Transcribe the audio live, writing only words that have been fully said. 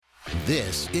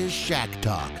This is Shack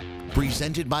Talk,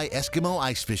 presented by Eskimo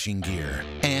Ice Fishing Gear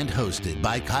and hosted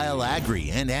by Kyle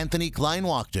Agri and Anthony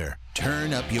Kleinwachter.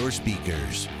 Turn up your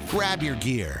speakers, grab your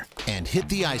gear, and hit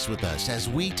the ice with us as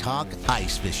we talk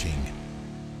ice fishing.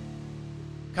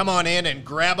 Come on in and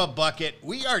grab a bucket.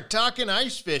 We are talking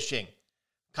ice fishing.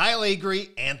 Kyle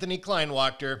Agri, Anthony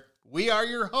Kleinwachter, we are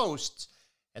your hosts,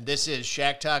 and this is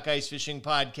Shack Talk Ice Fishing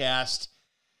Podcast.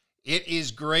 It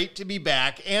is great to be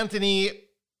back. Anthony,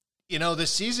 you know, the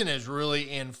season is really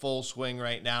in full swing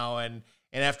right now, and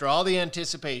after all the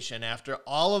anticipation, after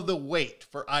all of the wait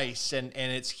for ice, and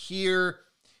it's here,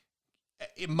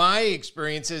 my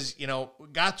experiences, you know,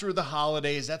 got through the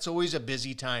holidays. That's always a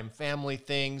busy time, family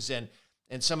things, and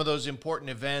some of those important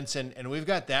events, and we've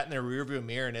got that in the rearview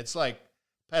mirror, and it's like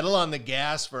pedal on the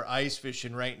gas for ice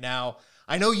fishing right now.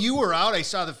 I know you were out. I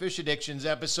saw the Fish Addictions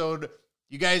episode.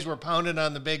 You guys were pounding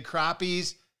on the big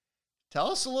crappies. Tell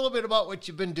us a little bit about what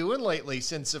you've been doing lately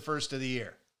since the first of the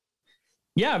year.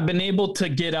 Yeah, I've been able to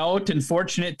get out and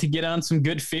fortunate to get on some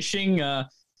good fishing.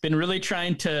 Been really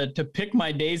trying to pick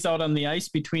my days out on the ice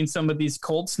between some of these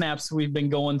cold snaps we've been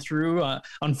going through.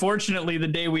 Unfortunately, the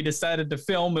day we decided to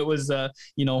film, it was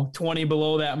 20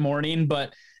 below that morning,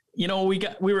 but we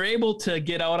were able to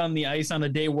get out on the ice on a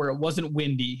day where it wasn't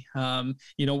windy.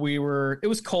 It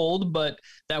was cold, but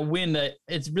that wind,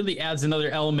 it really adds another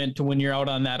element to when you're out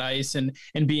on that ice and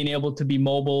being able to be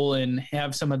mobile and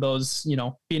have some of those,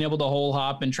 being able to hole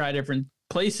hop and try different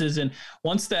places. And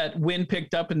once that wind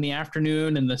picked up in the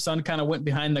afternoon and the sun kind of went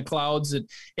behind the clouds,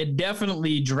 it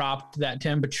definitely dropped that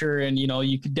temperature. And,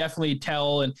 you could definitely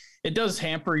tell, and it does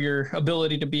hamper your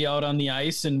ability to be out on the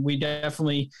ice. And we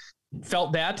definitely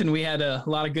felt that, and we had a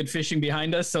lot of good fishing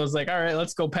behind us. So I was like, all right,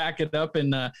 let's go pack it up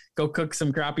and go cook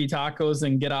some crappie tacos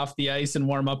and get off the ice and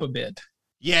warm up a bit.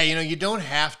 Yeah, you don't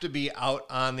have to be out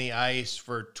on the ice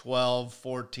for 12,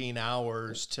 14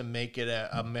 hours to make it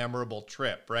a memorable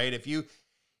trip, right? If you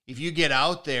get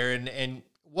out there and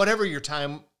whatever your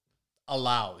time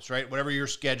allows, right? Whatever your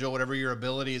schedule, whatever your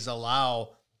abilities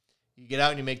allow, you get out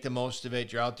and you make the most of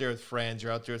it. You're out there with friends,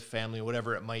 you're out there with family,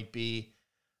 whatever it might be.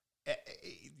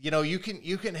 You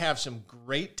can have some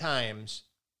great times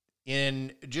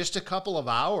in just a couple of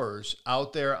hours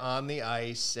out there on the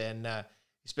ice, and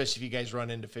especially if you guys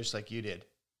run into fish like you did.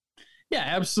 Yeah,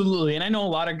 absolutely. And I know a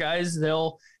lot of guys,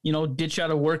 they'll, ditch out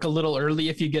of work a little early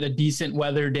if you get a decent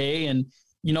weather day, and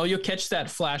you'll catch that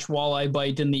flash walleye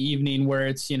bite in the evening where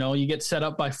it's, you get set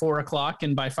up by 4 o'clock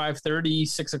and by 5:30,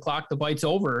 6 o'clock, the bite's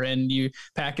over and you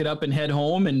pack it up and head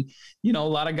home. And, a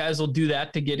lot of guys will do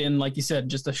that to get in, like you said,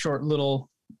 just a short little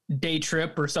day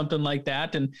trip or something like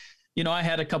that. And, I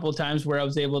had a couple of times where I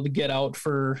was able to get out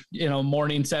for,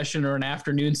 morning session or an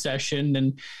afternoon session.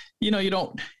 And,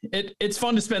 it's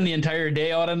fun to spend the entire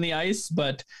day out on the ice,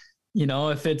 but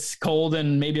if it's cold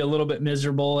and maybe a little bit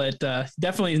miserable, it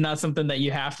definitely is not something that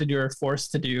you have to do or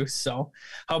forced to do. So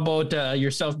how about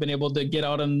yourself, been able to get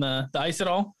out on the ice at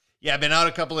all? Yeah, I've been out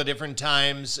a couple of different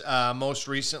times. Most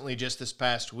recently, just this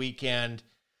past weekend,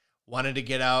 wanted to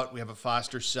get out. We have a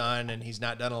foster son, and he's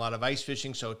not done a lot of ice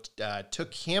fishing, so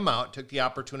took him out, took the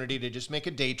opportunity to just make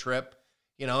a day trip,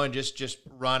 and just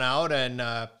run out and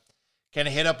kind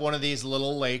of hit up one of these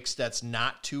little lakes that's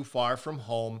not too far from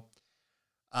home.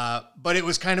 But it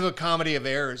was kind of a comedy of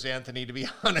errors, Anthony, to be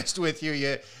honest with you.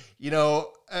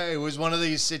 It was one of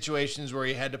these situations where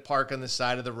you had to park on the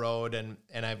side of the road, and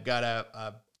I've got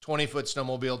a 20-foot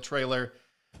snowmobile trailer.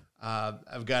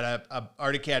 I've got a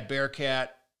Arctic Cat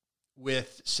Bearcat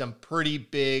with some pretty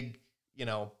big,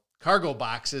 cargo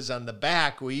boxes on the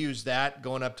back. We use that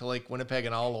going up to Lake Winnipeg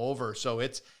and all over. So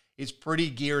it's pretty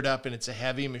geared up, and it's a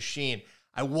heavy machine.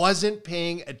 I wasn't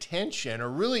paying attention or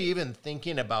really even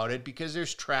thinking about it because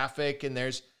there's traffic and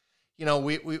there's, I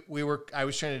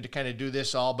was trying to kind of do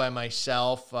this all by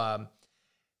myself.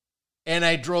 And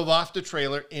I drove off the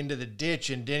trailer into the ditch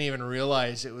and didn't even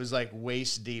realize it was like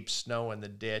waist deep snow in the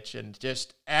ditch and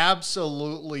just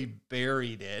absolutely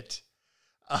buried it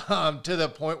to the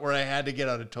point where I had to get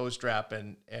out a tow strap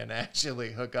and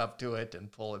actually hook up to it and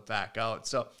pull it back out.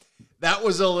 So that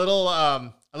was a little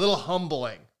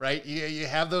humbling, right? You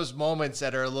have those moments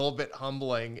that are a little bit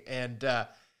humbling and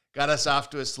got us off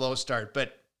to a slow start.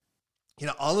 But,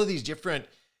 all of these different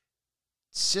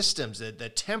systems, the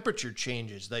temperature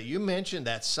changes that you mentioned,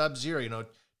 that sub-zero,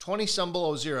 20 some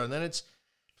below zero, and then it's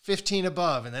 15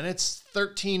 above, and then it's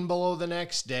 13 below the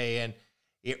next day. And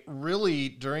it really,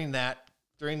 during that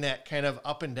kind of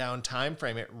up and down time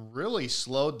frame, it really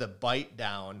slowed the bite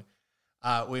down.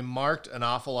 We marked an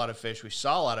awful lot of fish. We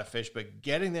saw a lot of fish, but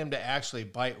getting them to actually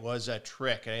bite was a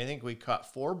trick. And I think we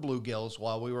caught 4 bluegills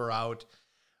while we were out.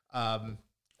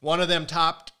 One of them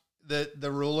topped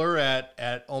the ruler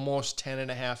at almost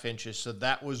 10.5 inches. So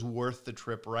that was worth the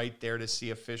trip right there to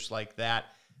see a fish like that.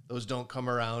 Those don't come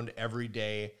around every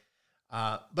day.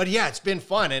 But yeah, it's been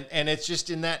fun. And it's just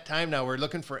in that time now, we're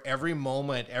looking for every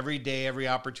moment, every day, every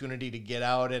opportunity to get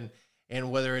out.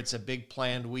 And whether it's a big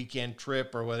planned weekend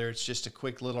trip or whether it's just a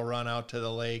quick little run out to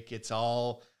the lake, it's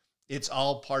all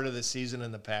part of the season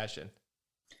and the passion.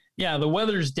 Yeah, the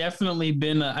weather's definitely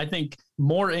been, I think,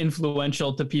 more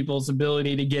influential to people's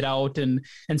ability to get out and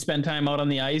spend time out on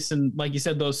the ice. And like you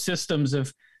said, those systems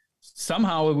of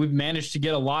somehow we've managed to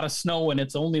get a lot of snow and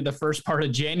it's only the first part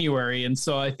of January. And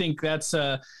so I think that's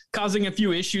causing a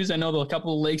few issues. I know a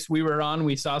couple of lakes we were on,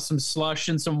 we saw some slush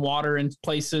and some water in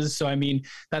places. So, I mean,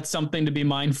 that's something to be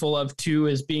mindful of too,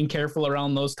 is being careful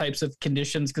around those types of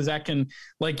conditions. Cause that can,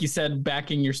 like you said,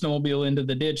 backing your snowmobile into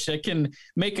the ditch, that can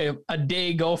make a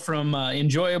day go from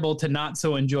enjoyable to not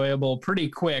so enjoyable pretty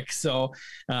quick. So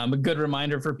a good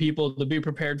reminder for people to be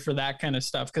prepared for that kind of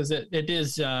stuff. Cause it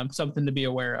is something to be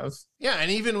aware of. Yeah, and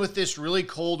even with this really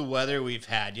cold weather we've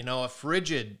had, a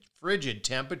frigid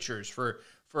temperatures for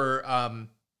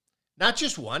not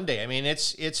just one day. I mean,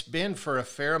 it's been for a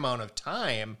fair amount of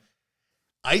time.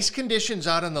 Ice conditions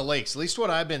out on the lakes, at least what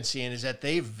I've been seeing, is that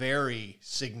they vary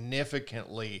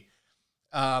significantly.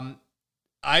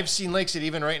 I've seen lakes that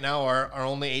even right now are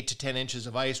only 8 to 10 inches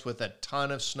of ice with a ton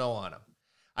of snow on them.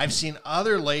 I've seen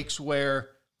other lakes where,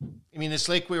 this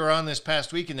lake we were on this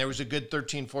past week, and there was a good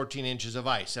 13, 14 inches of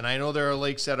ice. And I know there are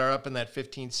lakes that are up in that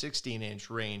 15, 16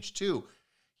 inch range too.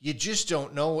 You just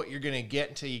don't know what you're going to get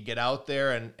until you get out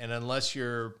there. And unless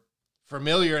you're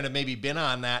familiar and have maybe been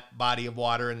on that body of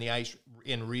water in the ice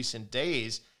in recent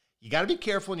days, you got to be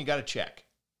careful and you got to check.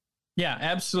 Yeah,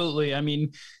 absolutely. I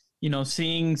mean,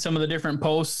 seeing some of the different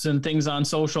posts and things on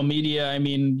social media,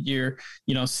 you're,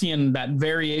 seeing that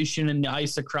variation in the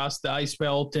ice across the ice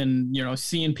belt and,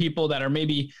 seeing people that are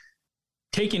maybe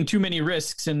taking too many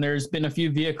risks. And there's been a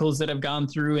few vehicles that have gone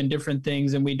through and different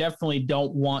things. And we definitely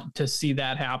don't want to see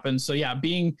that happen. So yeah,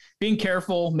 being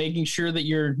careful, making sure that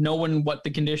you're knowing what the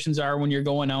conditions are when you're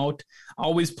going out,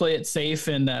 always play it safe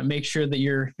and make sure that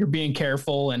you're being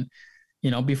careful. And,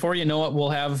 before you know it,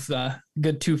 we'll have a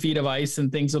good 2 feet of ice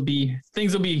and things will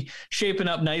be shaping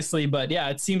up nicely. But yeah,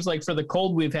 it seems like for the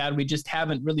cold we've had, we just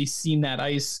haven't really seen that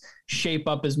ice shape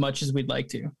up as much as we'd like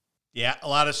to. Yeah, a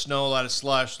lot of snow, a lot of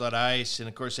slush, a lot of ice. And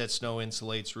of course that snow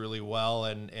insulates really well.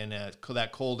 And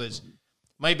that cold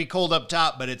might be cold up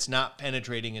top, but it's not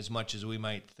penetrating as much as we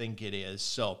might think it is.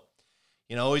 So,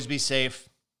 always be safe,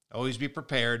 always be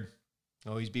prepared,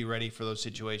 always be ready for those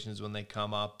situations when they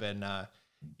come up. And,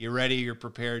 you're ready, you're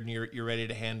prepared, and you're ready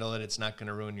to handle it. It's not going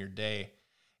to ruin your day.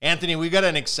 Anthony, we got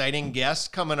an exciting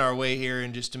guest coming our way here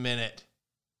in just a minute.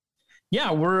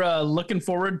 Yeah, we're looking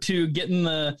forward to getting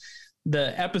the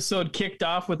episode kicked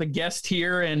off with a guest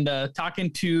here and talking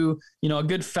to, a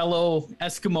good fellow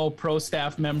Eskimo Pro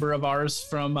staff member of ours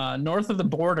from north of the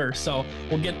border. So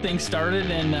we'll get things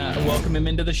started and welcome him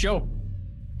into the show.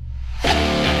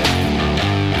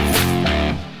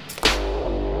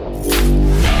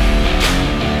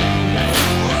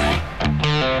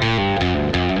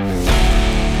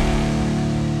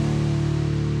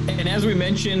 And as we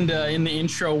mentioned in the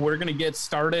intro, we're going to get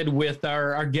started with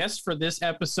our guest for this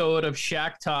episode of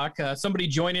Shack Talk, somebody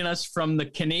joining us from the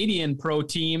Canadian Pro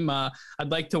team. I'd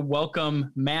like to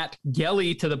welcome Matt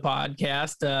Gelly to the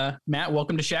podcast. Matt,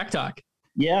 welcome to Shack Talk.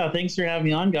 Yeah, thanks for having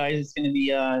me on, guys. It's going to be,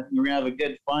 we're going to have a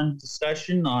good, fun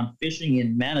discussion on fishing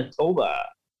in Manitoba.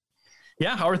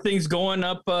 Yeah, how are things going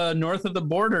up north of the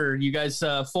border? You guys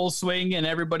full swing and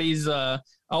everybody's out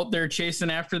there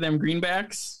chasing after them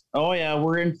greenbacks? Oh, yeah,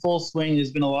 we're in full swing.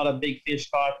 There's been a lot of big fish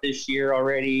caught this year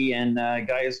already, and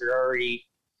guys are already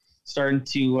starting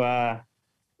to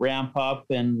ramp up,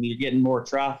 and you're getting more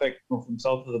traffic from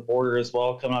south of the border as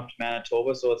well coming up to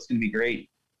Manitoba, so it's going to be great.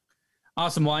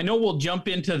 Awesome. Well, I know we'll jump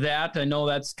into that. I know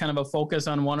that's kind of a focus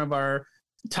on one of our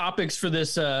topics for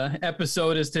this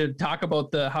episode is to talk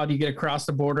about how do you get across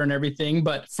the border and everything.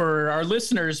 But for our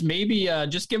listeners, maybe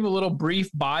just give a little brief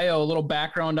bio, a little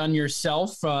background on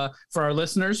yourself for our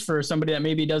listeners, for somebody that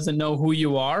maybe doesn't know who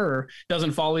you are or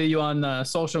doesn't follow you on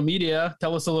social media.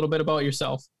 Tell us a little bit about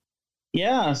yourself.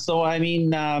 Yeah. So, I'm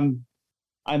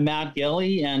Matt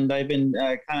Gelly, and I've been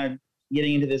kind of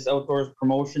getting into this outdoors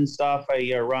promotion stuff.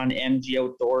 I run MG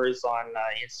Outdoors on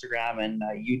Instagram and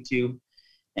YouTube.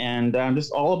 And I'm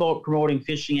just all about promoting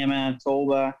fishing in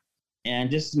Manitoba and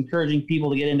just encouraging people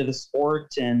to get into the sport.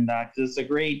 And because it's a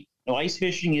great, ice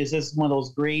fishing is just one of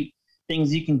those great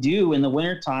things you can do in the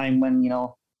wintertime when,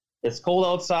 it's cold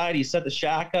outside. You set the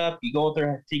shack up, you go out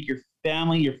there, take your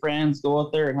family, your friends, go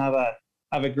out there and have a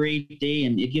have a great day,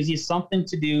 and it gives you something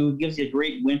to do. It gives you a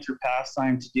great winter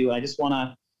pastime to do. I just want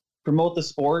to promote the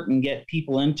sport and get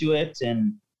people into it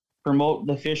and promote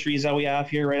the fisheries that we have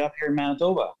here, right up here in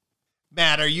Manitoba.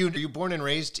 Matt, are you born and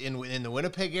raised in the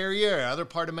Winnipeg area or other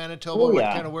part of Manitoba? Oh,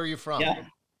 yeah. Where are you from? Yeah.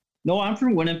 No, I'm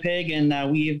from Winnipeg,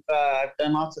 and we've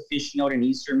done lots of fishing out in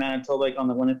eastern Manitoba, like on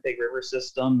the Winnipeg River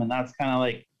system, and that's kind of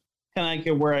like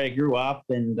where I grew up.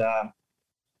 And I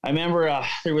remember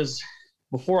there was,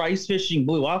 before ice fishing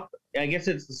blew up, I guess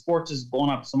it's the sport's just blown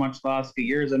up so much the last few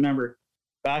years. I remember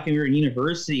back when we were in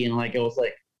university, and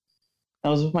I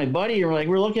was with my buddy, and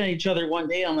we're looking at each other one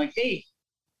day. I'm like, hey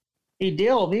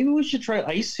Dale, maybe we should try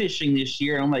ice fishing this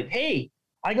year. And I'm like, hey,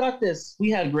 I got this. We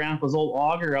had Grandpa's old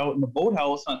auger out in the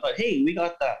boathouse, and I thought, hey, we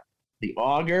got the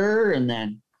auger, and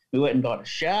then we went and got a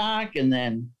shack, and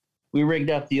then we rigged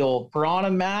up the old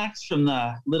Piranha Max from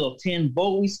the little tin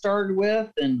boat we started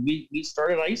with, and we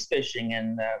started ice fishing,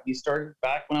 and we started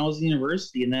back when I was in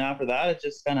university, and then after that, it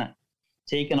just kind of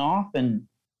taken off, and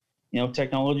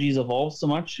technology's evolved so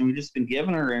much, and we've just been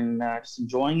giving her and just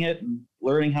enjoying it and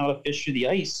learning how to fish through the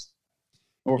ice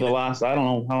over the last, I don't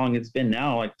know how long it's been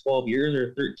now, like 12 years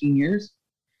or 13 years.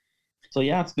 So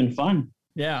yeah, it's been fun.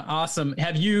 Yeah, awesome.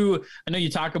 I know you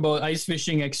talk about ice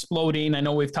fishing exploding. I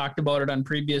know we've talked about it on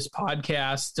previous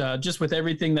podcasts, just with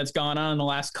everything that's gone on in the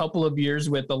last couple of years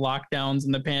with the lockdowns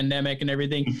and the pandemic and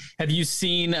everything. Have you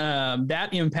seen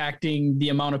that impacting the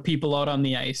amount of people out on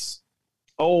the ice?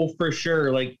 Oh, for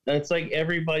sure. That's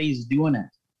everybody's doing it.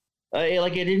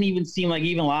 It didn't even seem like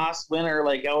even last winter,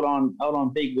 out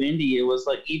on Big Windy, it was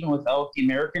even without the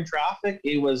American traffic,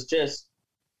 it was just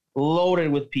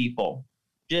loaded with people,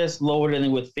 just loaded,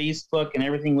 and with Facebook and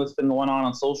everything that's been going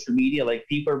on social media.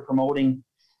 People are promoting,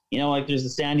 there's the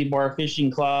Sandy Bar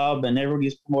Fishing Club, and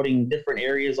everybody's promoting different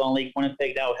areas on Lake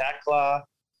Winnipeg now. Hecla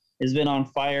has been on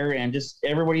fire, and just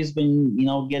everybody's been,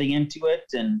 getting into it,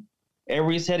 and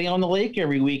everybody's heading on the lake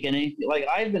every week. And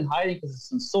I've been hiding because it's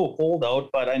been so cold out.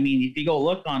 But I mean, if you go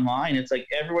look online, it's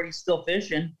everybody's still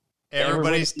fishing.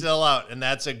 Everybody's still out, and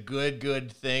that's a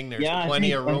good thing. There's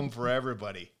plenty of room for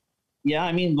everybody. Yeah,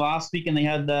 I mean, last weekend they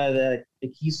had the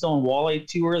Keystone Walleye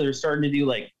Tour. They're starting to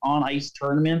do on ice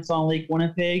tournaments on Lake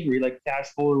Winnipeg where you cash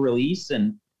flow release,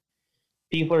 and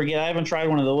people are I haven't tried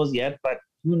one of those yet, but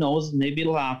who knows? Maybe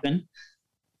it'll happen.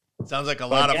 Sounds like a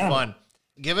lot of fun.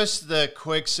 Give us the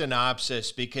quick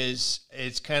synopsis, because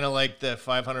it's kind of like the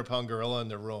 500-pound gorilla in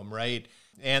the room, right?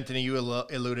 Anthony, you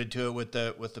alluded to it with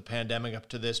the pandemic up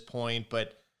to this point,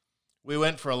 but we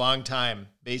went for a long time,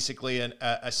 basically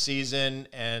a season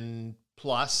and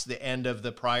plus the end of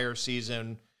the prior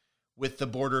season with the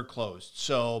border closed.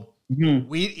 So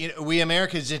we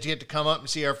Americans didn't get to come up and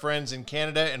see our friends in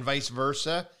Canada and vice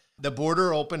versa. The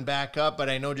border opened back up, but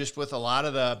I know just with a lot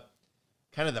of the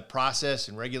kind of the process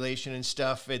and regulation and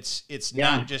stuff, it's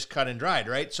not just cut and dried,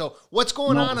 right? So what's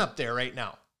going on up there right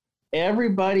now?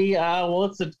 Everybody,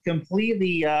 it's a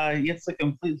completely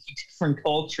different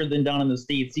culture than down in the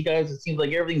States. You guys, it seems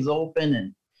like everything's open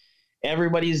and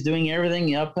everybody's doing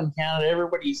everything up in Canada.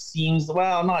 Everybody seems,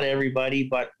 well, not everybody,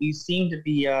 but we seem to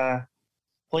be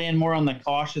playing more on the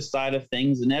cautious side of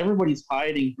things, and everybody's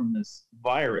hiding from this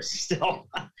virus still.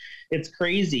 It's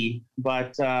crazy,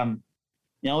 but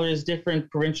there's different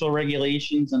provincial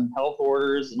regulations and health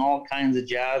orders and all kinds of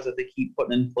jazz that they keep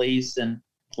putting in place. And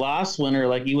last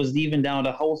winter, it was even down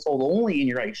to household only in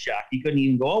your ice shack. You couldn't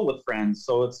even go out with friends.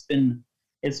 So it's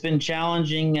been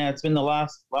challenging. It's been the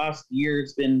last year.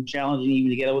 It's been challenging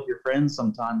even to get out with your friends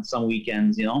sometimes, some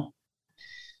weekends,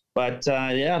 But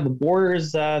the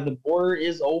border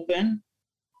is open.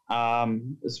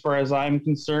 As far as I'm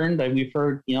concerned, we've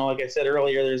heard, like I said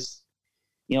earlier, there's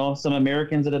some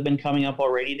Americans that have been coming up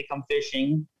already to come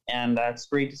fishing, and it's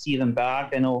great to see them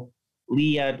back. I know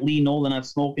Lee Nolan at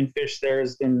Smoke and Fish there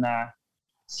has been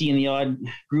seeing the odd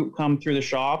group come through the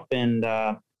shop and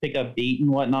pick up bait and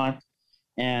whatnot.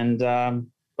 And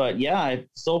but yeah,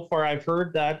 so far I've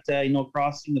heard that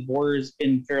crossing the border has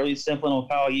been fairly simple. And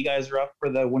Kyle, you guys are up for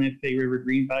the Winnipeg River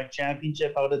Greenback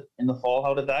Championship in the fall.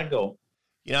 How did that go?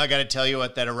 I got to tell you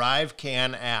what, that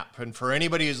ArriveCan app, and for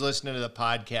anybody who's listening to the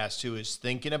podcast who is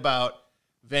thinking about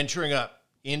venturing up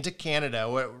into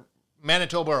Canada,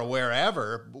 Manitoba or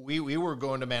wherever, we were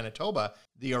going to Manitoba,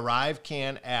 the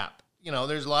ArriveCan app.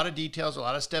 There's a lot of details, a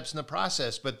lot of steps in the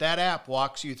process, but that app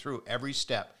walks you through every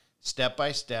step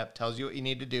by step, tells you what you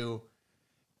need to do.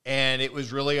 And it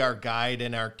was really our guide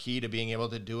and our key to being able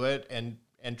to do it. And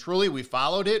truly, we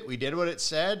followed it. We did what it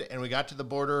said, and we got to the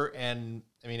border, and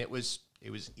I mean, it was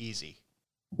easy.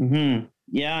 Mm-hmm.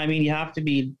 Yeah, I mean, you have to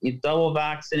be double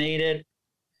vaccinated.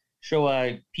 show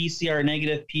a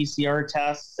negative PCR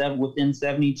test within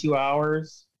 72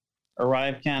 hours.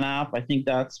 ArriveCan app. I think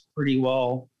that's pretty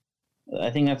what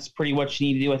you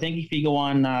need to do. I think if you go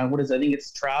on, I think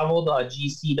it's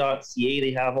travel.gc.ca,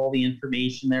 they have all the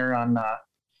information there on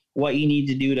what you need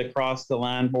to do to cross the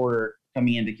land border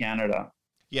coming into Canada.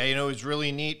 Yeah, it's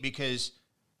really neat because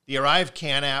the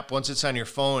ArriveCan app, once it's on your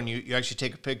phone, you actually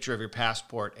take a picture of your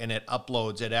passport and it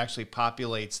uploads. It actually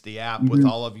populates the app with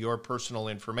all of your personal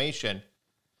information.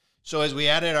 So as we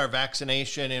added our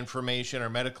vaccination information, our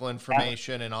medical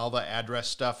information, and all the address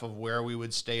stuff of where we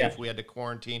would stay if we had to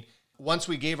quarantine, once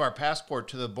we gave our passport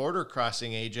to the border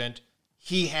crossing agent,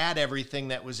 he had everything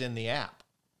that was in the app.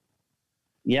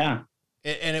 Yeah.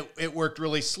 And it worked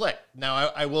really slick. Now,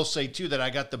 I will say, too, that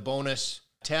I got the bonus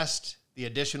test, the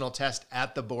additional test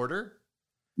at the border,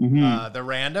 the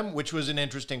random, which was an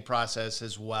interesting process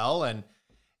as well.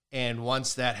 And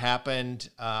once that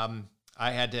happened, I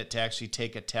had to actually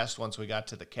take a test once we got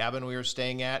to the cabin we were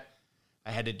staying at. I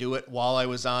had to do it while I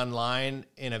was online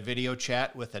in a video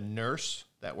chat with a nurse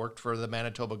that worked for the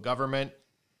Manitoba government.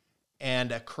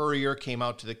 And a courier came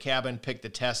out to the cabin, picked the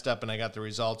test up, and I got the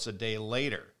results a day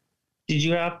later. Did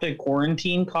you have to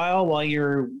quarantine, Kyle, while you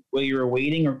were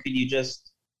waiting, or could you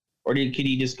just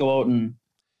go out and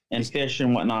fish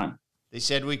and whatnot? They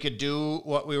said we could do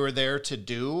what we were there to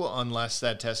do unless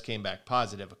that test came back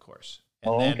positive, of course.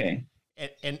 Okay.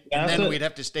 And then we'd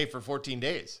have to stay for 14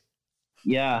 days.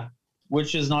 Yeah,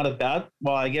 which is not a bad.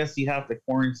 Well, I guess you have to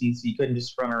quarantine, so you couldn't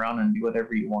just run around and do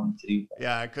whatever you wanted to do.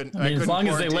 Yeah, I couldn't. As long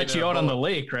as they let you out on the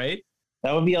lake, right?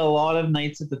 That would be a lot of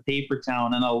nights at the Paper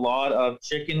Town and a lot of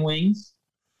chicken wings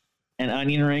and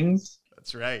onion rings.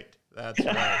 That's right.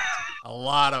 A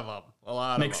lot of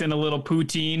them. Mix in a little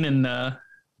poutine and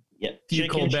few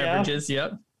cold beverages.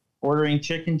 Yep. Ordering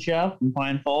Chicken Chef in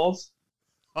Pine Falls.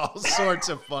 All sorts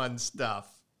of fun stuff.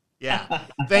 Yeah.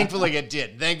 Thankfully it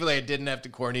did. Thankfully I didn't have to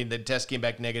quarantine. The test came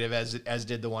back negative as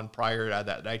did the one prior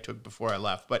that I took before I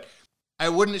left. But I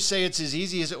wouldn't say it's as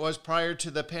easy as it was prior to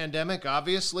the pandemic,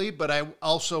 obviously, but I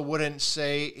also wouldn't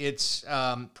say it's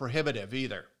prohibitive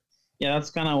either. Yeah, that's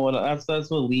kind of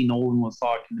that's what Lee Nolan was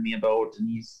talking to me about,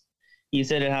 and he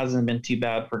said it hasn't been too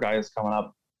bad for guys coming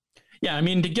up. Yeah, I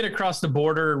mean, to get across the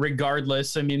border,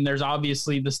 regardless, I mean, there's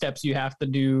obviously the steps you have to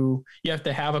do. You have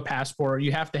to have a passport.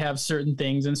 You have to have certain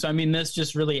things. And so, I mean, this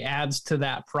just really adds to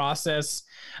that process.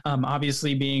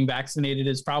 Obviously, being vaccinated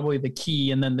is probably the key,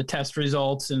 and then the test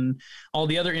results and all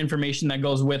the other information that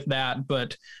goes with that.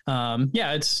 But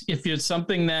yeah, if it's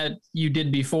something that you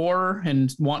did before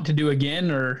and want to do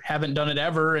again or haven't done it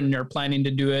ever and you're planning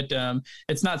to do it,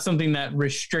 it's not something that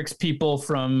restricts people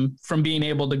from being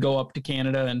able to go up to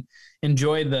Canada and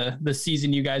enjoy the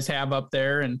season you guys have up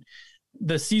there. And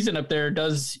the season up there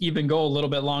does even go a little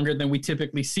bit longer than we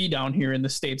typically see down here in the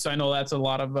States. So I know that's a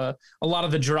lot of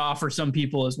the draw for some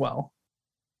people as well.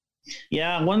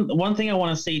 Yeah. One thing I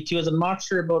want to say too, is I'm not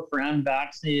sure about for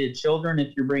unvaccinated children,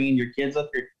 if you're bringing your kids up,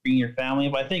 you're bringing your family,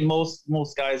 but I think most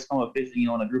guys come up fishing,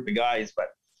 in a group of guys, but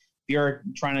if you're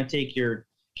trying to take your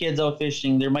kids out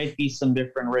fishing, there might be some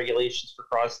different regulations for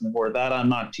crossing the border. That I'm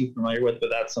not too familiar with, but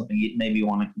that's something you maybe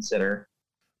want to consider.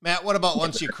 Matt, what about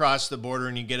once you cross the border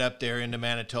and you get up there into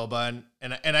Manitoba?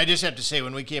 And I just have to say,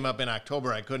 when we came up in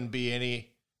October, I couldn't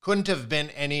have been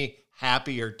any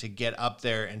happier to get up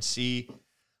there and see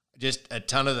just a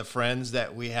ton of the friends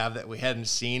that we have that we hadn't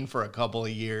seen for a couple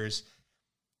of years.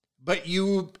 But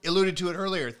you alluded to it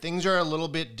earlier. Things are a little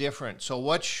bit different. So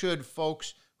what should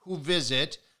folks who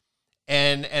visit,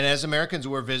 and as Americans,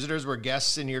 we're visitors, we're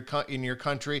guests in your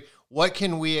country, what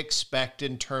can we expect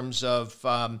in terms of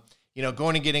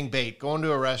going and getting bait, going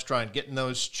to a restaurant, getting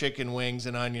those chicken wings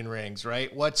and onion rings,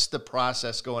 right? What's the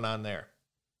process going on there?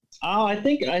 Oh, I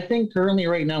think currently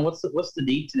right now, what's the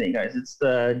date today, guys? It's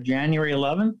the January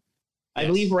 11th. Yes. I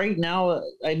believe right now,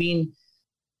 I mean,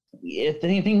 if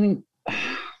anything,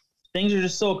 things are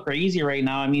just so crazy right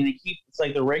now. I mean, it's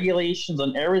like the regulations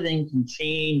on everything can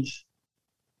change.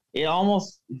 It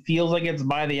almost feels like it's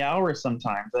by the hour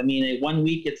sometimes. I mean, 1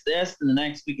 week it's this, and the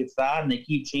next week it's that, and they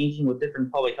keep changing with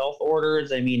different public health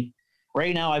orders. I mean,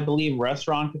 right now I believe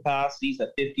restaurant capacity is at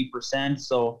 50%,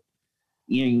 so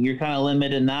you're kind of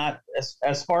limited in that.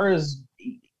 As far as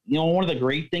one of the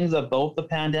great things about the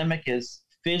pandemic is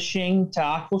fishing,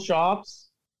 tackle shops,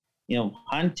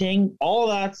 hunting, all of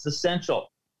that's essential.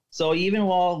 So even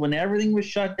when everything was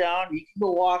shut down, you can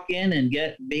go walk in and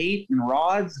get bait and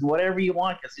rods and whatever you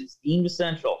want because it's deemed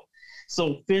essential.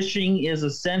 So fishing is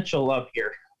essential up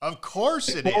here. Of course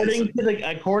it is.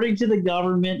 According to the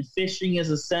government, fishing is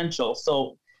essential.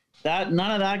 So none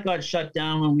of that got shut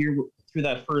down when we were through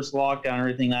that first lockdown or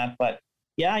anything like that. But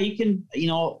yeah, you can,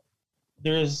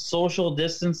 There's social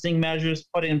distancing measures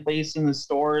put in place in the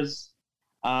stores.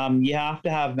 You have to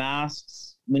have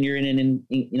masks when you're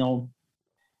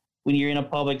when you're in a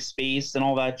public space and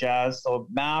all that jazz. So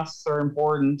masks are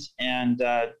important, and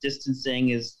distancing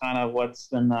is kind of what's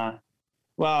been,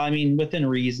 within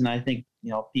reason. I think,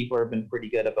 people have been pretty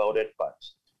good about it, but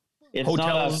it's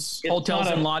hotels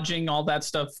and lodging, all that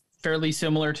stuff fairly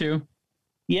similar too.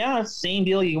 Yeah, same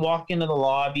deal. You walk into the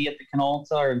lobby at the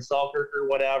Canalta or in Selkirk or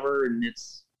whatever, and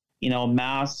it's,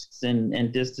 masks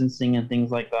and distancing and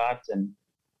things like that. And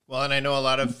well, and I know a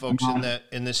lot of folks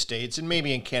in the States, and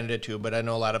maybe in Canada too, but I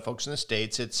know a lot of folks in the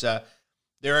States, it's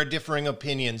there are differing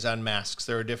opinions on masks.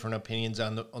 There are different opinions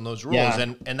on those rules,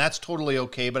 and that's totally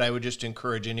okay. But I would just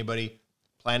encourage anybody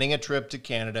planning a trip to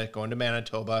Canada, going to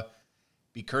Manitoba,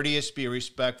 be courteous, be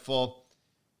respectful,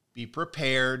 be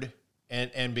prepared,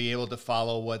 and be able to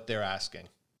follow what they're asking.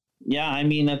 Yeah,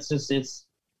 that's just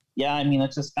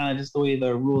kind of just the way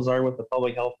the rules are with the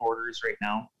public health orders right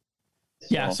now.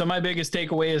 Yeah. So my biggest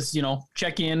takeaway is,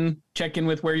 check in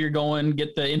with where you're going,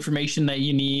 get the information that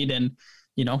you need, and,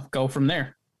 go from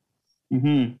there.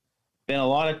 Mm-hmm. Been a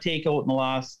lot of takeout in the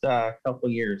last couple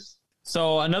of years.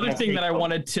 So another thing that I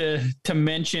wanted to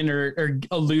mention or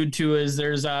allude to is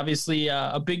there's obviously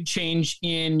a big change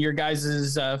in your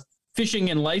guys'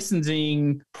 fishing and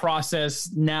licensing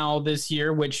process now this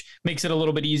year, which makes it a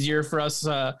little bit easier for us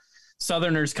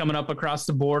Southerners coming up across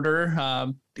the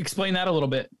border. Explain that a little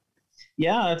bit.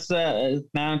 Yeah, it's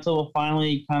Manitoba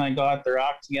finally kind of got their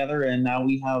act together, and now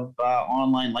we have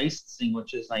online licensing,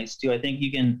 which is nice too. I think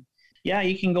you can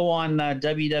go on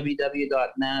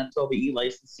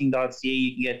www.manitobaelicensing.ca.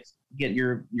 You can get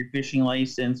your fishing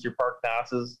license, your park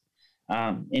passes,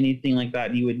 anything like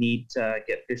that you would need to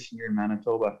get fishing here in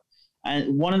Manitoba.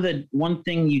 And one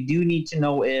thing you do need to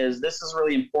know is this is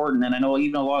really important, and I know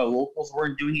even a lot of locals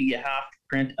weren't doing it. You have to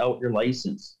print out your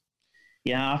license.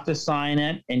 You have to sign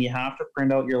it, and you have to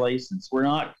print out your license. We're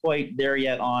not quite there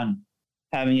yet on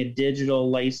having a digital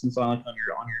license on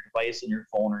your device, on your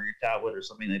phone or your tablet or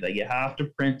something like that. You have to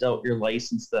print out your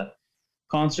license. The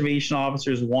conservation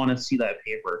officers want to see that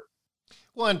paper.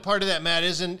 Well, and part of that, Matt,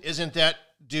 isn't that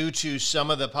due to some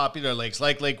of the popular lakes,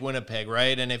 like Lake Winnipeg,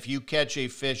 right? And if you catch a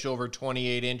fish over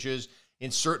 28 inches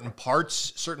in certain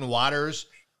parts, certain waters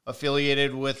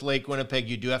affiliated with Lake Winnipeg,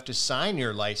 you do have to sign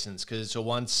your license because it's a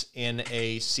once in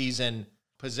a season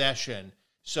possession.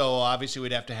 So obviously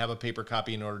we'd have to have a paper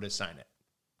copy in order to sign it.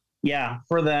 Yeah,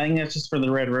 I think that's just for the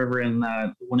Red River and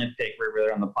the Winnipeg River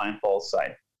there on the Pine Falls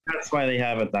side. That's why they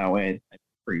have it that way, I'm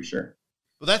pretty sure.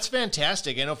 Well, that's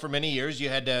fantastic. I know for many years you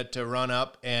had to run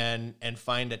up and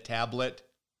find a tablet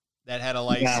that had a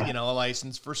license, a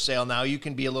license for sale. Now you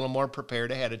can be a little more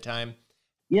prepared ahead of time.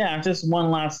 Yeah, just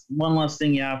one last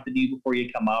thing you have to do before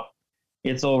you come up.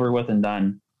 It's over with and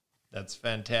done. That's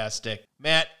fantastic.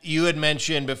 Matt, you had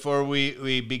mentioned before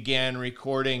we began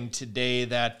recording today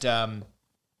that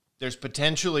there's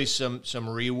potentially some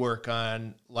rework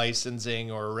on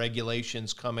licensing or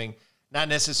regulations coming, not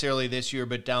necessarily this year,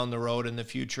 but down the road in the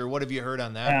future. What have you heard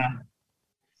on that?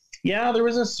 Yeah, there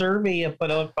was a survey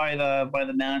put out by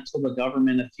the Manitoba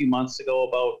government a few months ago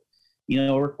about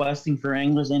requesting for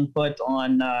anglers' input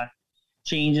on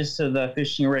changes to the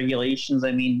fishing regulations.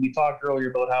 I mean, we talked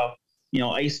earlier about how,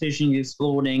 ice fishing is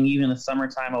exploding. Even in the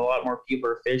summertime, a lot more people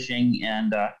are fishing,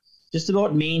 and just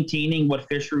about maintaining what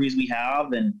fisheries we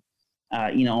have. And,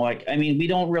 we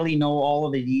don't really know all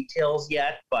of the details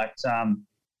yet, but,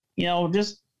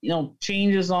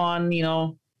 changes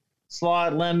on,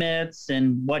 slot limits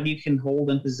and what you can hold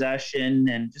in possession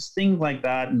and just things like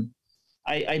that. And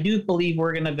I do believe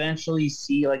we're going to eventually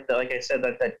see, like I said,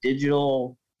 that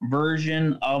digital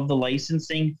version of the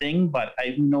licensing thing. But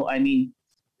in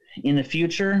the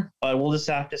future, but we'll just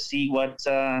have to see what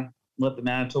the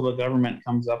Manitoba government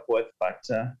comes up with. But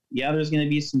there's going to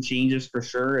be some changes for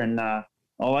sure. And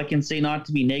all I can say, not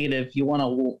to be negative, if you want to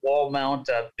wall mount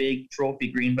a big trophy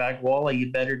greenback walleye,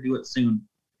 you better do it soon.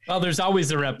 Well, there's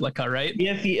always a replica, right?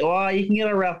 You can get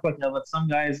a replica, but some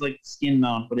guys like skin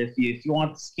mount. But if you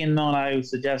want the skin mount, I would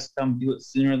suggest come do it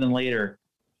sooner than later.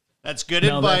 That's good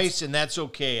advice, and that's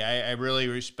okay. I really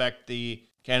respect the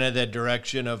kind of the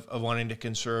direction of wanting to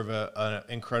conserve an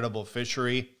incredible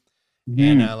fishery.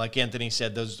 Mm-hmm. And like Anthony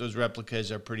said, those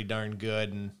replicas are pretty darn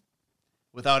good. And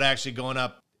without actually going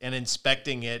up and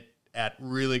inspecting it at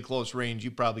really close range, you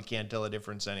probably can't tell a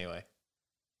difference anyway.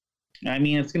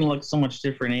 It's going to look so much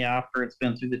different after it's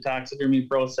been through the taxidermy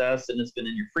process and it's been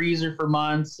in your freezer for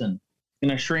months and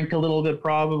going to shrink a little bit,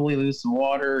 probably lose some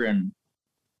water. And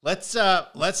let's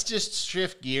just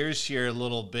shift gears here a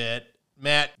little bit.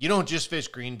 Matt, you don't just fish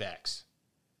greenbacks.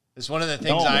 It's one of the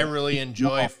things I really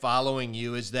enjoy following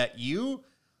you is that you're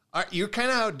kind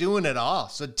of out doing it all.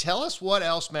 So tell us what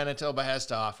else Manitoba has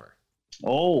to offer.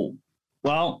 Oh,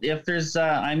 well, if there's,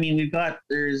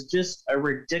 there's just a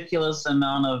ridiculous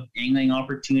amount of angling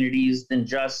opportunities than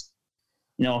just,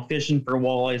 fishing for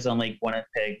walleyes on Lake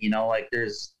Winnipeg.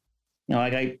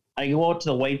 I go out to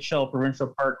the Whiteshell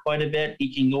Provincial Park quite a bit.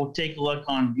 You can go take a look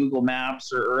on Google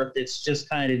Maps or Earth. It's just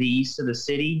kind of to the east of the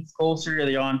city, closer to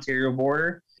the Ontario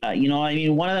border.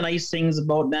 One of the nice things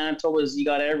about Manitoba is you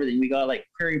got everything. We got like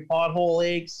prairie pothole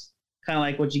lakes, kind of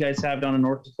like what you guys have down in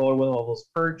North Dakota with all those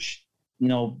perch.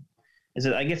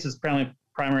 I guess it's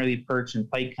primarily perch and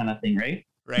pike kind of thing, right?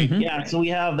 Right. Mm-hmm. Yeah. So we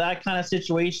have that kind of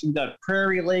situation. We got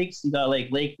prairie lakes. You got like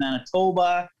Lake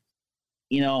Manitoba.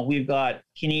 We've got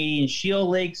Canadian Shield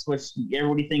Lakes, which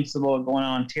everybody thinks about going to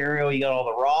Ontario. You got all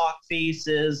the rock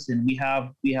faces, and we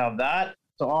have that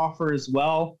to offer as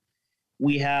well.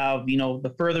 We have,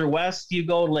 the further west you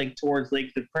go, like towards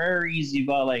Lake the Prairies, you've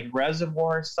got like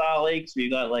reservoir style lakes.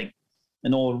 We've got like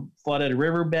an old flooded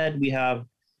riverbed. We have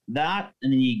that,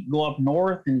 and then you go up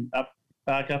north and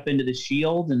back up into the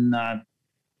Shield, and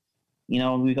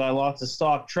we got lots of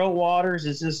stock trout waters.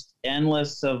 It's just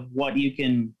endless of what you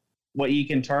can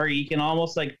target. You can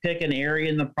almost like pick an area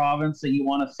in the province that you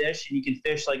want to fish, and you can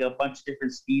fish like a bunch of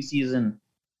different species, and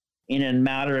in a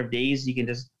matter of days you can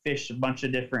just fish a bunch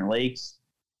of different lakes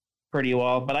pretty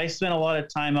well. But I spent a lot of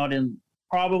time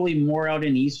probably more out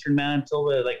in eastern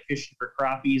Manitoba, like fishing for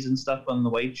crappies and stuff on the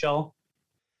Whiteshell.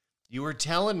 You were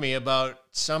telling me about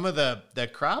some of the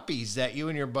crappies that you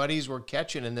and your buddies were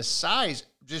catching, and the size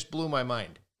just blew my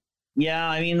mind.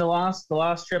 Yeah, the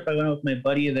last trip I went with my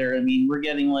buddy there, we're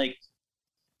getting like,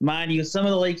 mind you, some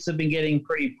of the lakes have been getting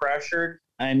pretty pressured.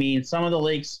 Some of the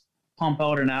lakes pump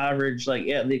out an average,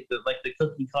 the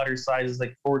cookie cutter size is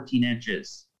like 14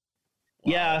 inches.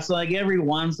 Wow. Yeah, so like every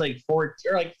one's like 14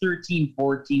 or like 13,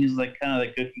 14 is like kind of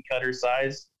the cookie cutter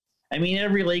size.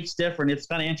 Every lake's different. It's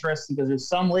kind of interesting because there's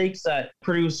some lakes that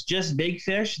produce just big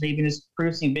fish. They've been just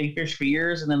producing big fish for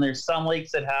years. And then there's some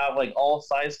lakes that have like all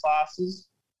size classes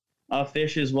of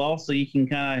fish as well. So you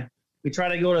can we try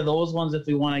to go to those ones if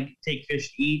we want to take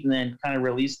fish to eat, and then kind of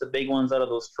release the big ones out of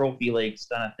those trophy lakes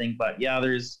kind of thing. But yeah,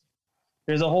 there's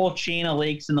a whole chain of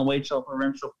lakes in the Whiteshell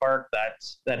Provincial Park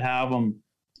that have them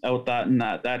out in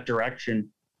that direction.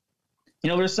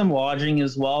 There's some lodging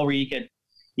as well where you get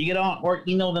on, or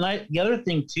the other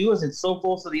thing too is it's so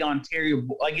close to the Ontario,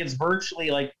 like it's virtually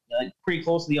like pretty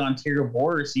close to the Ontario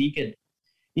border, so you can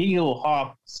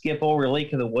go skip over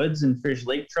Lake of the Woods and fish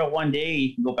lake trout one day.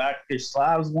 You can go back and fish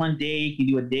slabs one day. You can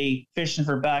do a day fishing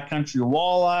for backcountry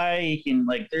walleye. You can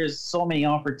there's so many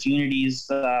opportunities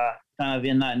kind of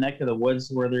in that neck of the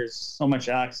woods where there's so much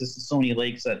access to so many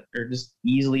lakes that are just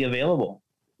easily available.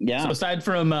 Yeah. So aside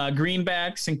from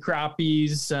greenbacks and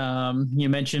crappies, you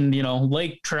mentioned,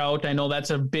 lake trout. I know that's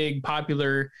a big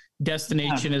popular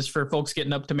destination is for folks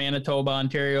getting up to Manitoba,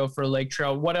 Ontario for lake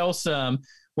trout. What else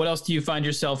do you find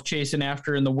yourself chasing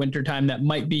after in the wintertime that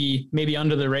might be maybe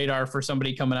under the radar for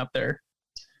somebody coming up there?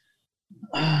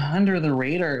 Under the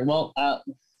radar? Well,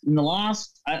 in the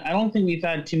last, I don't think we've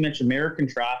had too much American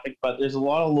traffic, but there's a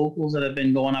lot of locals that have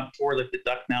been going up toward like the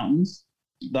Duck Mountains.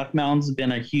 Duck Mountains have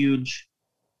been a huge,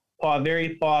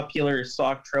 very popular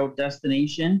stock trout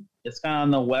destination. It's kind of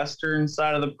on the western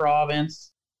side of the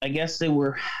province. I guess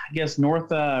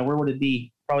north, where would it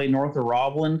be? Probably north of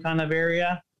Roblin kind of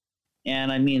area.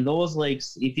 And those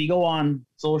lakes, if you go on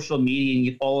social media and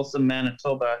you follow some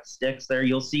Manitoba sticks there,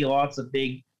 you'll see lots of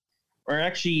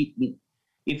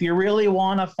if you really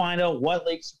want to find out what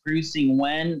lakes are producing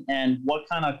when and what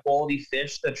kind of quality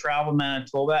fish, the Travel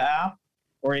Manitoba app,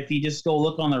 or if you just go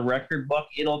look on the record book,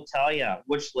 it'll tell you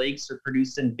which lakes are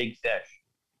producing big fish.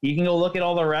 You can go look at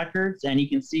all the records and you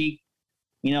can see,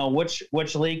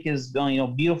 which lake is,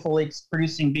 beautiful lakes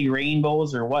producing big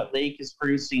rainbows, or what lake is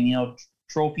producing,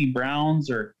 trophy browns,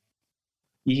 or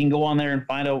you can go on there and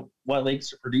find out what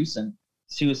lakes are producing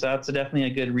too. So that's definitely a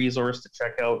good resource to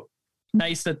check out.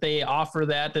 Nice that they offer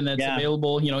that, and it's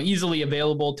available, easily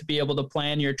available to be able to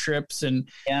plan your trips. And,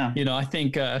 I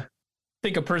think a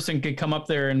person could come up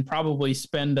there and probably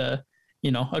spend a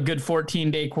good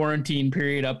 14-day quarantine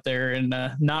period up there and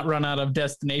not run out of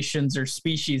destinations or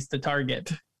species to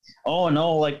target. Oh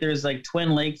no. There's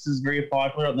Twin Lakes is very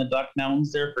popular out in the Duck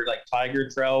Mountains there for tiger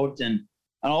trout, and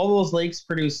all those lakes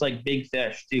produce big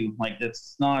fish too.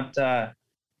 It's not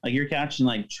you're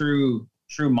catching true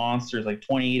monsters,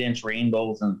 28-inch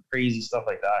rainbows and crazy stuff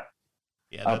like that.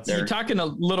 Yeah, you're talking a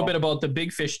little bit about the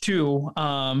big fish too.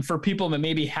 For people that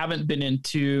maybe haven't been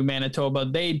into Manitoba,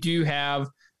 they do have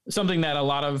something that a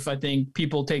lot of, I think,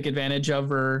 people take advantage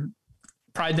of or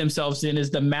pride themselves in is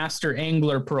the Master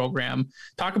Angler program.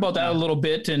 Talk about that a little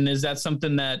bit. And is that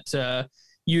something that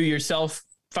you yourself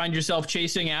find yourself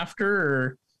chasing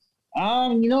after?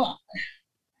 Or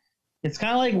it's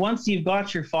kind of like once you've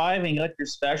got your 5 and you got your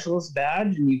specialist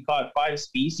badge and you've caught 5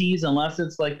 species, unless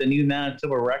it's like the new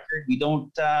Manitoba record, you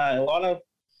don't.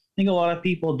 I think a lot of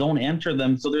people don't enter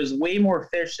them. So there's way more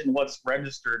fish than what's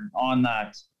registered on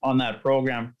that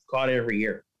program caught every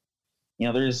year.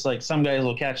 There's like some guys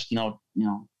will catch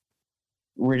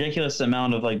ridiculous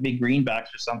amount of like big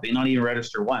greenbacks or something, not even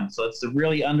register one. So it's a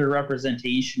really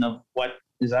underrepresentation of what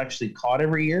is actually caught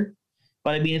every year.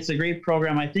 But I mean, it's a great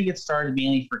program. I think it started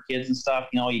mainly for kids and stuff.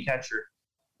 You catch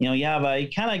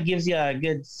it kind of gives you a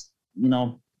good, I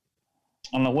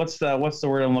don't know, what's the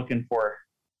word I'm looking for?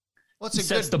 Well, it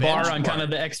sets the bar on kind of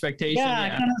the expectation. Yeah,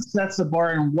 it kind of sets the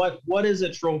bar on what is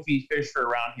a trophy fish for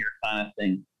around here kind of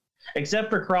thing. Except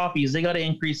for crappies, they got to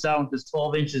increase that because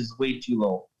 12 inches is way too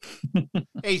low.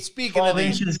 Hey, speaking 12 of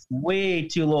inches is way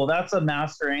too low. That's a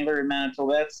master angler in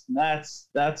Manitoba. That's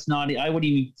not. I wouldn't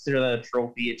even consider that a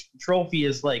trophy. A trophy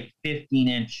is like 15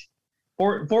 inch,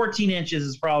 14 inches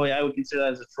is probably I would consider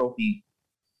that as a trophy.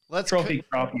 Trophy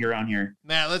crappie around here.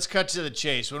 Matt, let's cut to the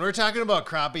chase. When we're talking about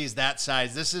crappies that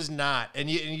size, this is not. And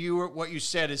what you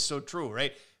said is so true,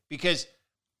 right? Because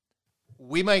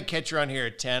we might catch around here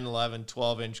a 10, 11,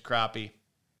 12-inch crappie.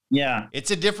 Yeah.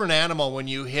 It's a different animal when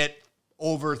you hit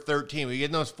over 13. We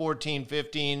get those 14,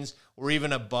 15s, or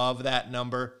even above that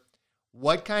number.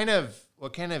 What kind of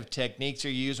techniques are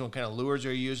you using? What kind of lures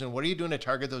are you using? What are you doing to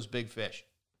target those big fish?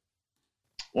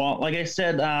 Well, like I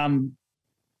said,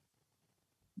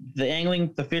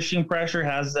 the fishing pressure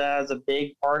has a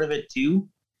big part of it too.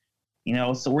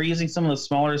 So we're using some of the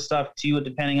smaller stuff too, it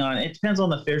depends on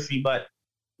the fishery, but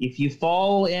if you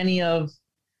follow any of,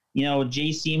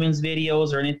 Jay Siemens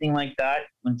videos or anything like that,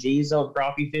 when Jay's out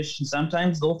crappie fishing,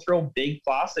 sometimes they'll throw big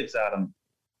plastics at them,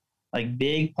 like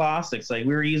big plastics. Like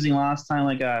we were using last time,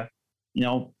 like a,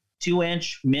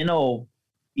 2-inch minnow,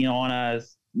 on a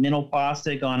minnow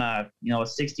plastic on a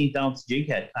 16th ounce jig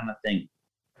head kind of thing.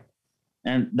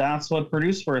 And that's what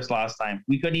produced for us last time.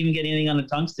 We couldn't even get anything on a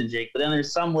tungsten jig. But then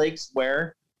there's some lakes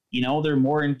where, they're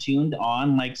more in tuned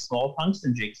on like small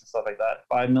tungsten jigs and stuff like that.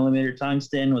 5mm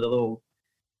tungsten with a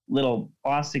little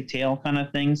plastic tail kind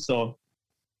of thing. So,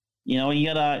 we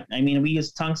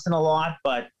use tungsten a lot,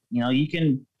 but, you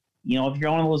can, if you're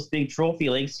on one of those big trophy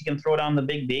lakes, you can throw down the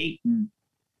big bait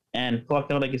and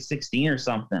pluck out like a 16 or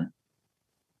something.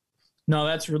 No,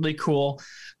 that's really cool.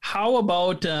 How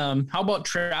about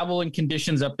travel and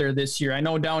conditions up there this year? I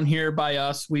know down here by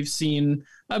us, we've seen,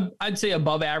 I'd say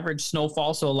above average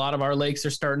snowfall. So a lot of our lakes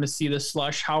are starting to see the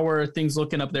slush. How are things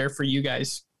looking up there for you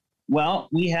guys? Well,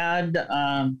 we've had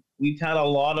a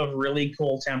lot of really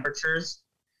cold temperatures.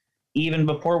 Even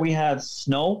before we had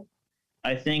snow,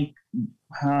 I think,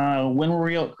 when were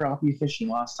we out crappie fishing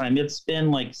last time? It's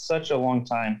been like such a long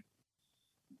time.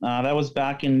 That was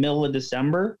back in middle of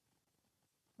December.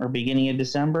 Or beginning of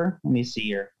December. Let me see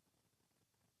here.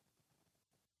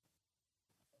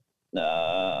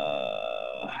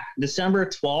 December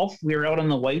 12th, we were out on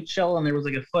the Whiteshell and there was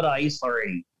like a foot of ice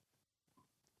already.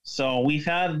 So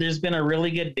there's been a really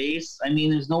good base. I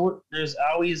mean, there's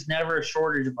always never a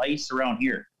shortage of ice around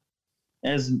here.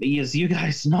 As you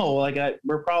guys know, like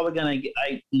we're probably going to get,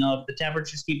 if the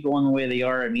temperatures keep going the way they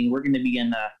are, I mean, we're going to be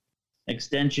in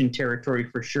extension territory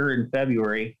for sure in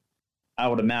February, I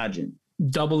would imagine.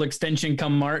 Double extension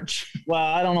come March. Well,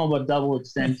 I don't know about double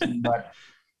extension, but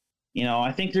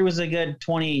I think there was a good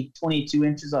 22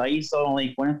 inches of ice on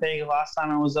Lake Winnipeg last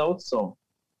time I was out. So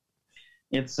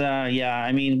it's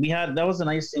I mean, that was a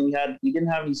nice thing. We didn't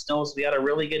have any snow, so we had a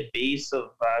really good base of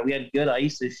we had good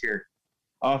ice this year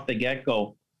off the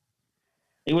get-go.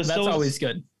 That's always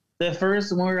good. The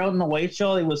first when we were out in the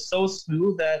Whiteshell, it was so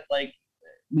smooth that like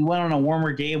we went on a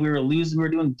warmer day, we were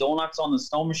doing donuts on the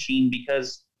snow machine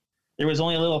because there was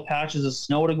only little patches of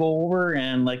snow to go over,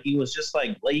 and like it was just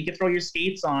like you could throw your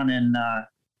skates on and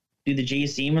do the Jay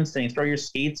Siemens thing, throw your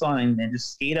skates on and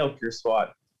just skate out to your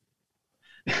spot.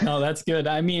 No, that's good.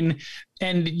 I mean,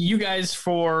 and you guys,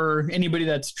 for anybody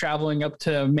that's traveling up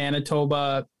to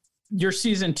Manitoba, your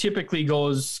season typically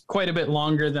goes quite a bit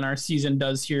longer than our season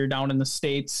does here down in the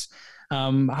States.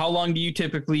 How long do you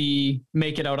typically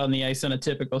make it out on the ice in a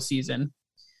typical season?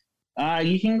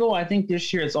 You can go, I think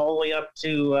this year it's all the way up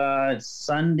to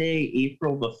Sunday,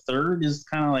 April the 3rd is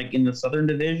kind of like in the Southern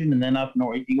Division. And then up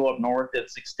north, if you go up north,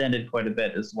 it's extended quite a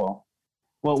bit as well.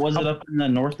 What was it up in the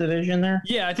North Division there?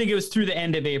 Yeah, I think it was through the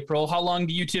end of April. How long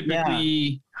do you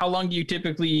typically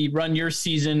run your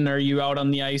season? Are you out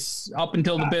on the ice up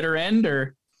until the bitter end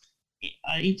or?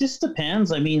 It just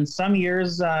depends. I mean, some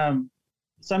years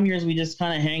we just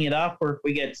kind of hang it up, or if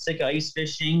we get sick of ice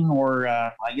fishing, or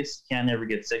I guess you can never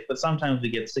get sick, but sometimes we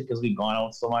get sick because we've gone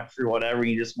out so much or whatever.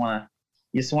 You just want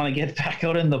to get back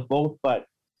out in the boat. But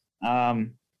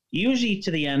usually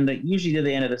to the end of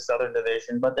the Southern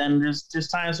Division. But then there's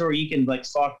times where you can, like,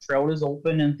 sock trout is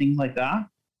open and things like that.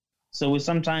 So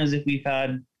sometimes if we've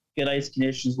had good ice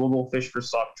conditions, we'll go fish for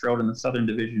sock trout in the Southern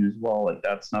Division as well. Like,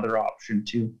 that's another option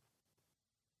too.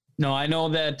 No, I know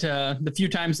that the few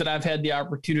times that I've had the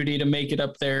opportunity to make it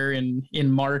up there in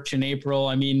March and April,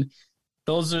 I mean,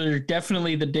 those are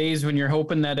definitely the days when you're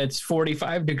hoping that it's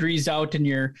 45 degrees out and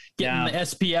you're getting the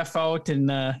SPF out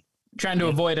and trying to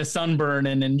avoid a sunburn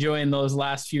and enjoying those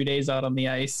last few days out on the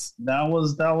ice. That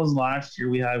was last year.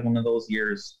 We had one of those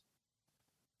years.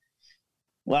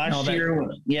 It was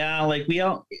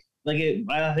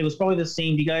probably the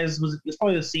same. It was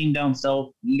probably the same down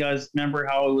south. You guys remember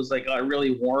how it was like got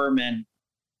really warm and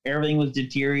everything was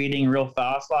deteriorating real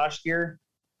fast last year?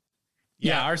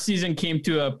 Yeah, our season came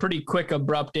to a pretty quick,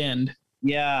 abrupt end.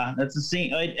 Yeah, that's the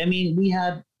same. I mean, we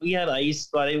had ice,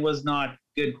 but it was not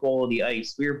good quality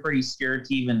ice. We were pretty scared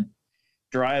to even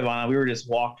drive on it. We were just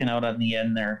walking out on the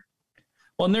end there.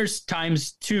 Well, and there's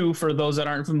times too, for those that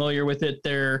aren't familiar with it,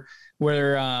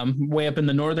 we're way up in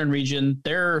the northern region,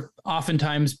 they're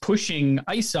oftentimes pushing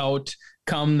ice out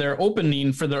come their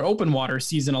opening for their open water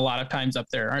season a lot of times up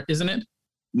there, isn't it?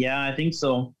 Yeah, I think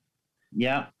so.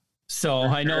 Yeah. So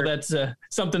I know that's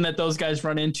something that those guys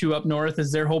run into up north,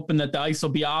 is they're hoping that the ice will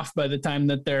be off by the time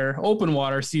that their open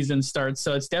water season starts.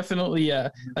 So it's definitely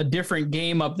a different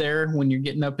game up there when you're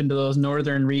getting up into those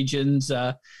northern regions.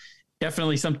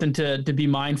 Definitely something to be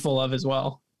mindful of as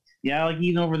well. Yeah, like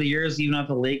even over the years, even at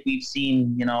the lake, we've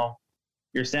seen,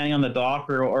 you're standing on the dock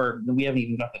or we haven't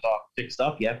even got the dock fixed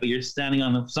up yet, but you're standing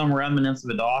on some remnants of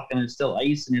a dock and there's still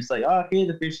ice and it's like, oh, okay,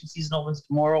 the fishing season opens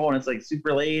tomorrow and it's like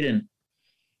super late and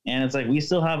it's like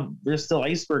there's still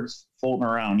icebergs floating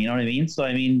around, you know what I mean? So,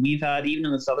 I mean, we've had, even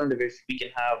in the Southern Division, we can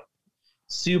have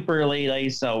super late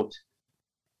ice out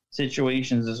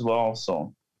situations as well.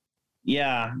 So,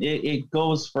 yeah, it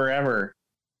goes forever.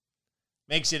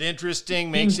 Makes it interesting,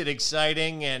 makes it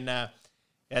exciting, and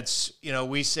that's,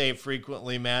 we say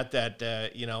frequently, Matt,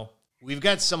 that, we've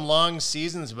got some long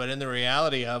seasons, but in the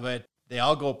reality of it, they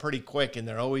all go pretty quick, and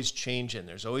they're always changing.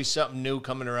 There's always something new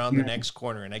coming around the next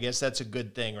corner, and I guess that's a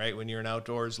good thing, right? When you're an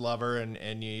outdoors lover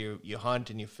and you hunt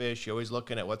and you fish, you're always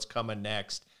looking at what's coming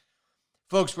next.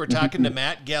 Folks, we're talking to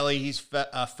Matt Gelly. He's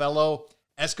a fellow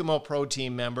Eskimo Pro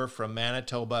Team member from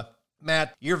Manitoba.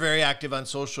 Matt, you're very active on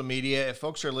social media. If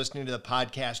folks are listening to the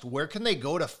podcast, where can they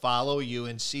go to follow you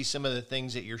and see some of the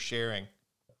things that you're sharing?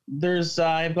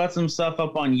 I've got some stuff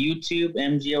up on YouTube,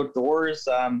 MG Outdoors,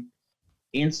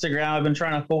 Instagram. I've been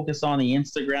trying to focus on the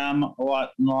Instagram a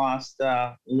lot in the last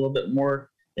a little bit more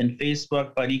than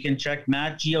Facebook, but you can check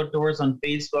Matt G Outdoors on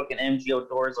Facebook and MG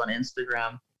Outdoors on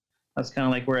Instagram. That's kind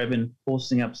of like where I've been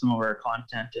posting up some of our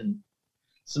content and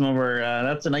some of our,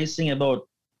 that's a nice thing about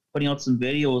putting out some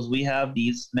videos. We have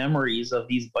these memories of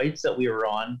these bites that we were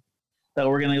on that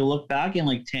we're going to look back in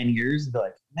like 10 years and be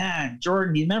like, man,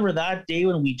 Jordan, do you remember that day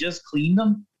when we just cleaned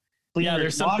them?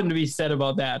 There's something to be said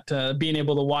about that. Being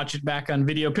able to watch it back on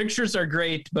video. Pictures are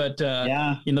great, but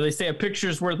they say a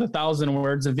picture's worth 1,000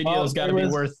 words. A video's got to be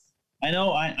worth. I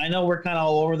know we're kind of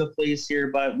all over the place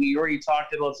here, but we already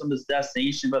talked about some of this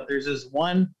destination, but there's this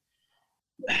one,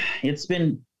 it's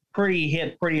been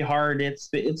hit pretty hard. It's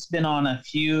been on a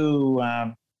few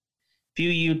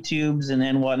YouTubes and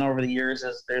then whatnot over the years.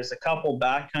 There's a couple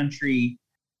backcountry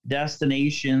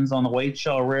destinations on the White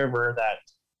Shell River that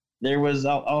there was.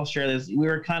 I'll share this. We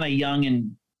were kind of young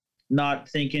and not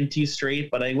thinking too straight,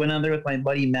 but I went on there with my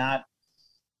buddy Matt.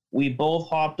 We both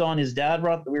hopped on. We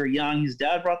were young. His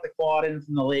dad brought the quad in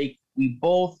from the lake. We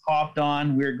both hopped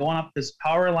on. We were going up this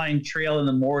power line trail in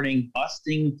the morning,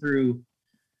 busting through,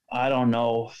 I don't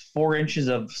know, 4 inches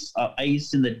of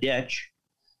ice in the ditch.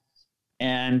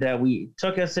 And we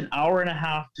took us an hour and a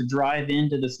half to drive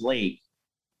into this lake.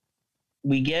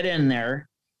 We get in there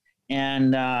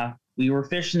and we were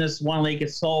fishing this one lake.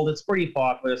 It's pretty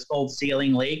popular. It's called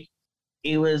Sailing Lake.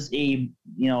 It was a,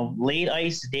 late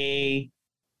ice day.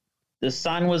 The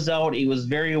sun was out. It was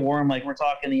very warm. Like we're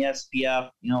talking the SPF,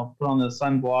 put on the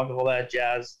sunblock, all that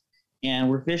jazz. And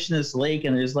we're fishing this lake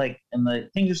and the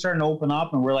things are starting to open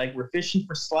up and we're fishing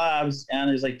for slabs and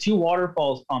there's like 2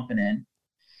 waterfalls pumping in.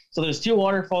 So there's 2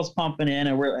 waterfalls pumping in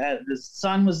and the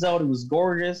sun was out. It was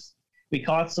gorgeous. We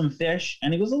caught some fish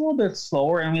and it was a little bit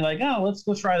slower and we're like, oh, let's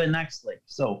go try the next lake.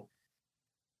 So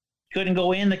couldn't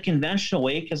go in the conventional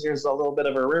way because there's a little bit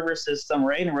of a river system,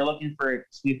 right? And we're looking for,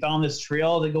 so we found this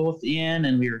trail to go in,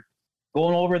 and we were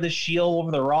going over the shield,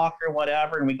 over the rock or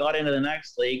whatever, and we got into the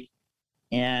next lake.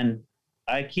 And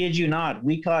I kid you not,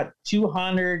 we caught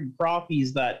 200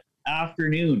 crappies that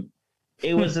afternoon.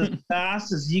 It was as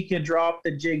fast as you could drop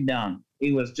the jig down.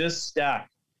 It was just stacked.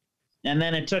 And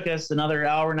then it took us another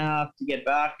hour and a half to get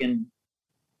back, and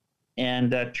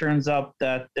turns out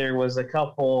that there was a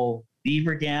couple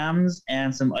beaver dams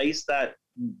and some ice that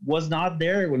was not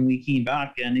there when we came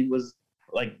back, and it was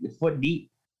like a foot deep.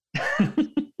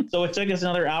 So it took us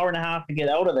another hour and a half to get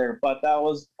out of there, but that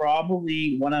was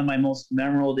probably one of my most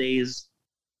memorable days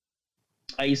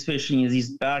ice fishing, is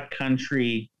these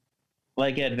backcountry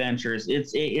like adventures.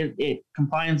 It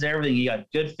combines everything. You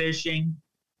got good fishing,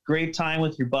 great time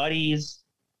with your buddies,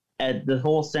 and the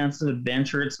whole sense of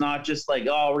adventure. It's not just like,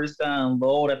 oh, we're just gonna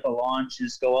unload at the launch and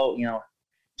just go out,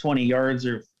 20 yards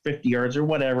or 50 yards or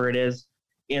whatever it is.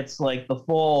 It's like the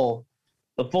full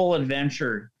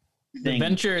adventure thing.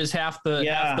 Adventure is half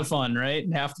the fun, right?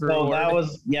 Half the reward. That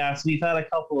was, so we've had a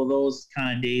couple of those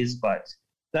kind of days, but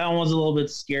that one was a little bit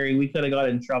scary. We could have got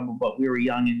in trouble, but we were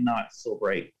young and not so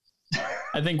bright.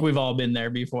 I think we've all been there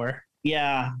before.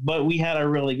 Yeah, but we had a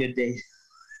really good day.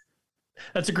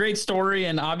 That's a great story.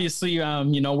 And obviously,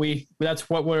 that's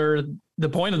what the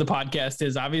point of the podcast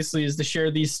is, obviously, is to share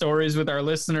these stories with our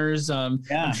listeners. I'm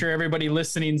sure everybody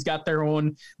listening's got their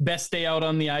own best day out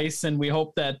on the ice, and we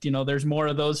hope that, there's more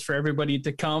of those for everybody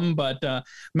to come. But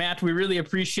Matt, we really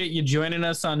appreciate you joining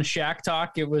us on Shack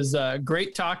Talk. It was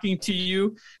great talking to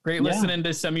you. Great listening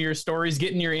to some of your stories,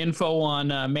 getting your info on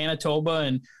Manitoba,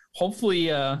 and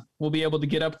hopefully we'll be able to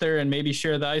get up there and maybe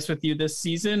share the ice with you this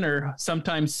season or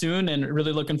sometime soon, and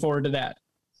really looking forward to that.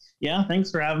 Yeah, thanks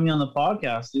for having me on the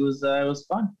podcast. It was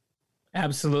fun.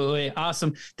 Absolutely.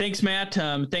 Awesome. Thanks, Matt.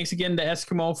 Thanks again to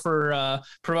Eskimo for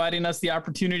providing us the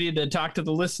opportunity to talk to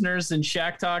the listeners in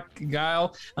Shack Talk.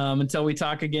 Kyle, until we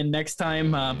talk again next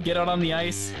time, get out on the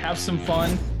ice, have some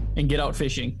fun, and get out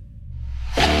fishing.